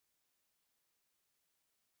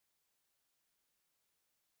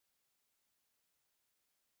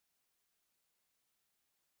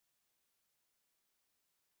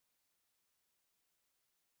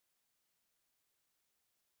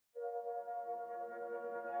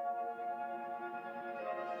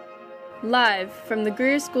live from the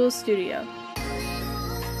Greer School studio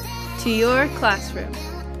to your classroom.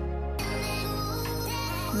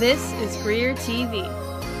 This is GrierTV.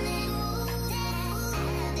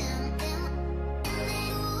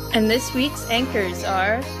 And this week's anchors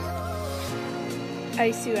are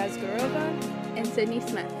Aisu Asgarova and Sydney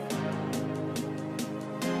Smith.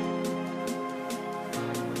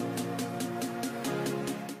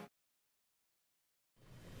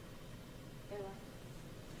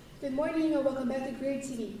 Good morning and welcome back to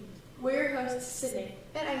GrierTV. We're your hosts, Sydney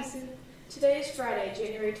And Aisu. Today is Friday,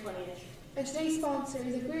 January 20th. And today's sponsor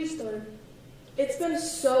is a Greer store. It's been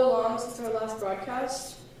so long since our last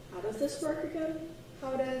broadcast. How does this work again?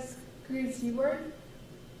 How does GrierTV work?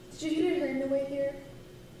 Did you hear her in the way here?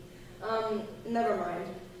 Never mind.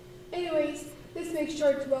 Anyways, let's make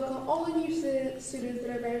sure to welcome all the new students that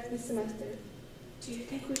are arrived this semester. Do you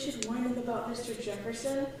think we should warn them about Mr.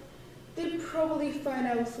 Jefferson? They'll probably find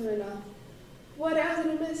out soon enough. What else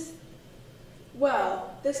did I miss?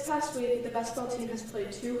 Well, this past week, the basketball team has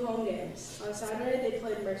played 2 home games. On Saturday, they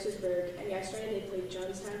played Mercersburg, and yesterday, they played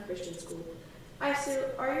Jonestown Christian School. Aisu,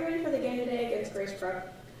 are you ready for the game today against Grace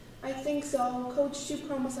Prep? I think so. Coach Chu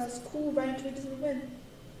promised us cool ranch to win.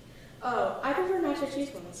 Oh, I prefer mac and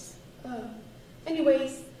cheese ones. Oh.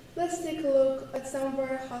 Anyways, let's take a look at some of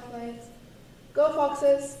our highlights. Go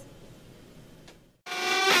Foxes!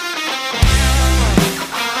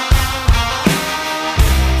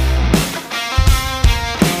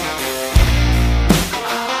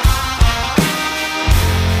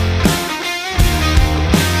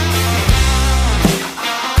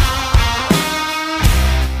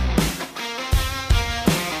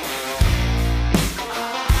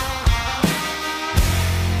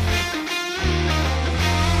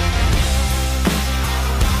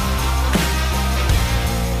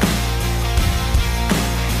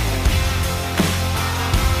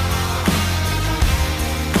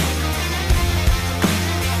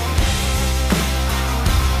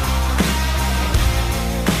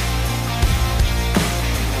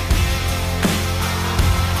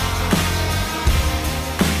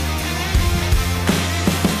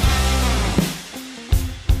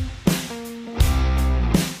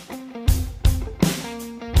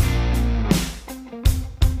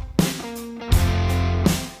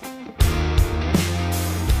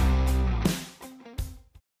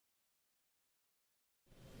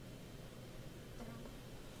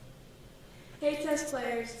 Hey tennis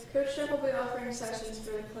players, Coach Jeff will be offering sessions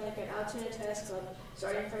for the clinic at Altoona Tennis Club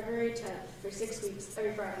starting February 10th for 6 weeks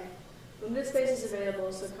every Friday. Limited space is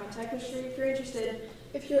available, so contact Ms. Shree if you're interested.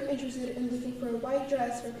 If you're interested in looking for a white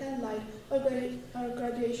dress for candlelight or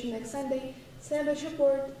graduation next Sunday, send us your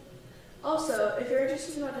report. Also, if you're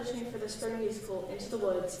interested in auditioning for the spring musical, Into the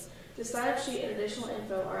Woods, the sign-up sheet and additional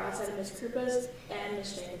info are outside of Ms. Krupa's and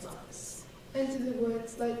Ms. Shane's office. Into the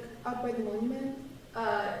woods, like up by the monument?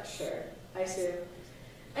 Sure. I see.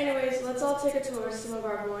 Anyways, let's all take a tour of some of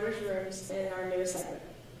our boarders' rooms in our newest segment.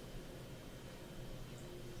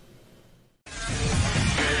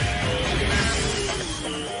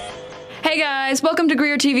 Hey guys, welcome to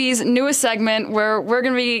GrierTV's newest segment where we're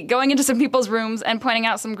going to be going into some people's rooms and pointing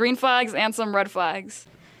out some green flags and some red flags.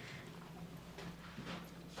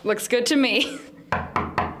 Looks good to me.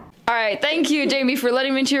 Alright, thank you Jamie for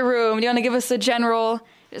letting me into your room. Do you want to give us a general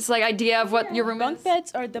idea of what your room Bunk is?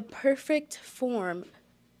 beds are the perfect form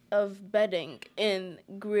of bedding in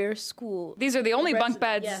Greer School. These are the only bunk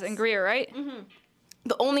beds yes. in Greer, right? Mm-hmm.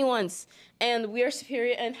 The only ones. And we are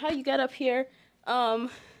superior. And how you get up here, Oh,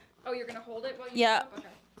 you're going to hold it while you yeah, get up? Okay.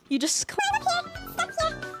 you just climb up here,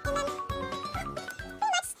 step here, and then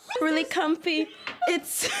really comfy.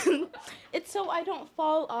 It's it's so I don't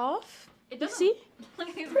fall off. It You doesn't. see? Look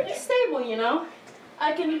at these Pretty stable, you know.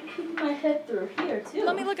 I can keep my head through here too.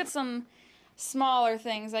 Let me look at some smaller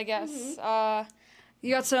things, I guess.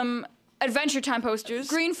 You got some Adventure Time posters.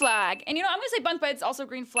 Green flag. And you know, I'm gonna say bunk beds, also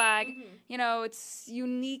green flag. You know, it's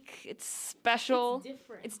unique, it's special. It's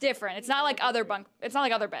different. It's different. It's not like other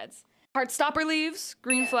beds. Heart stopper leaves,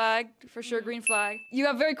 green flag, for sure, green flag. You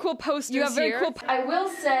have very cool posters here. I will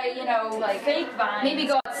say, you know, like fake vines. Maybe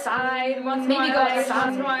go outside once in a while. Maybe go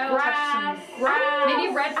outside grass,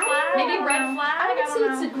 maybe red flag. Maybe red flag. I would say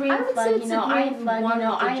it's a green flag. You know, I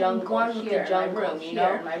have one with the jungle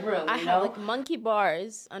here in my room. I have like monkey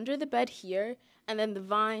bars under the bed here, and then the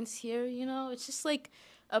vines here. You know, it's just like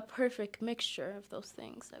a perfect mixture of those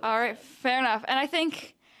things. All right, fair enough. And I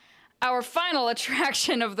think our final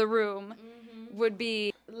attraction of the room would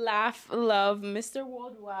be Laugh, Love, Mr.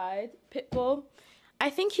 Worldwide, Pitbull. I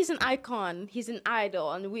think he's an icon. He's an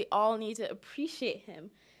idol, and we all need to appreciate him.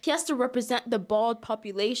 He has to represent the bald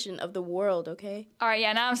population of the world, okay? All right,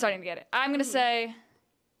 yeah, now I'm starting to get it. I'm going to say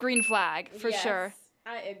green flag for sure.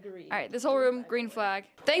 I agree. All right, this whole room, green flag.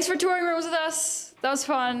 Thanks for touring rooms with us. That was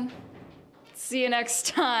fun. See you next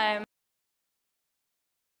time.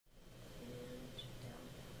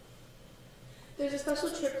 There's a special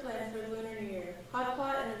trip planned for Lunar New Year. Hot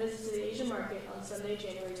pot and a visit to the Asian market on Sunday,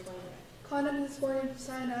 January 29th. Contact this morning to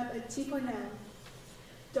sign up at 2.9.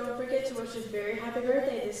 Don't forget to wish a very happy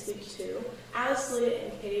birthday this week to Alice Lee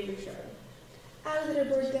and Katie Bouchard. Alice had her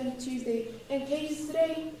birthday on Tuesday, and Katie's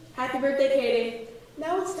today. Happy birthday, Katie.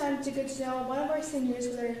 Now it's time to get to know one of our seniors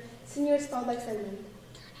with our Senior Spotlight segment.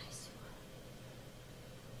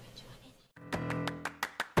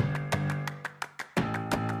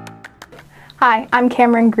 Hi, I'm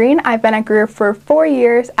Cameron Green. I've been at Greer for 4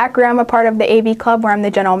 years. At Greer, I'm a part of the AV Club where I'm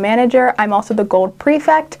the general manager. I'm also the gold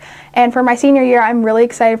prefect. And for my senior year, I'm really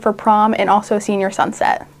excited for prom and also senior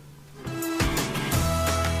sunset.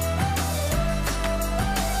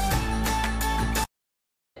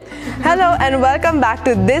 Hello and welcome back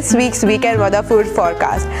to this week's Weekend Weather Food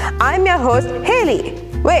Forecast. I'm your host, Haley.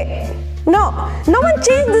 Wait, no one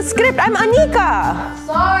changed the script. I'm Anika.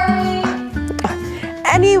 Sorry.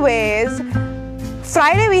 Anyways,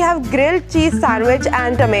 Friday we have grilled cheese sandwich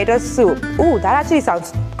and tomato soup. Ooh, that actually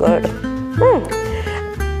sounds good.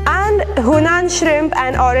 And Hunan shrimp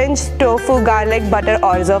and orange tofu garlic butter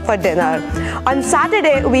orzo for dinner. On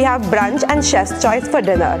Saturday we have brunch and chef's choice for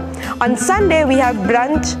dinner. On Sunday we have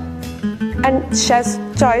brunch and chef's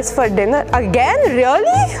choice for dinner. Again? Really?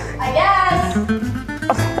 I guess.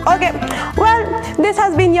 Okay, well, this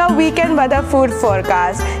has been your weekend weather food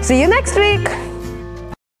forecast. See you next week.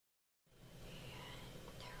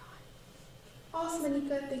 Awesome,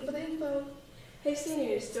 Anika. Thank you for the info. Hey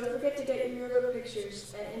seniors, don't forget to get your yearbook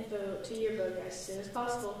pictures and info to yearbook as soon as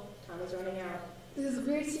possible. Time is running out. This is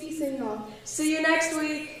GrierTV signing off. See you next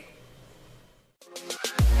week.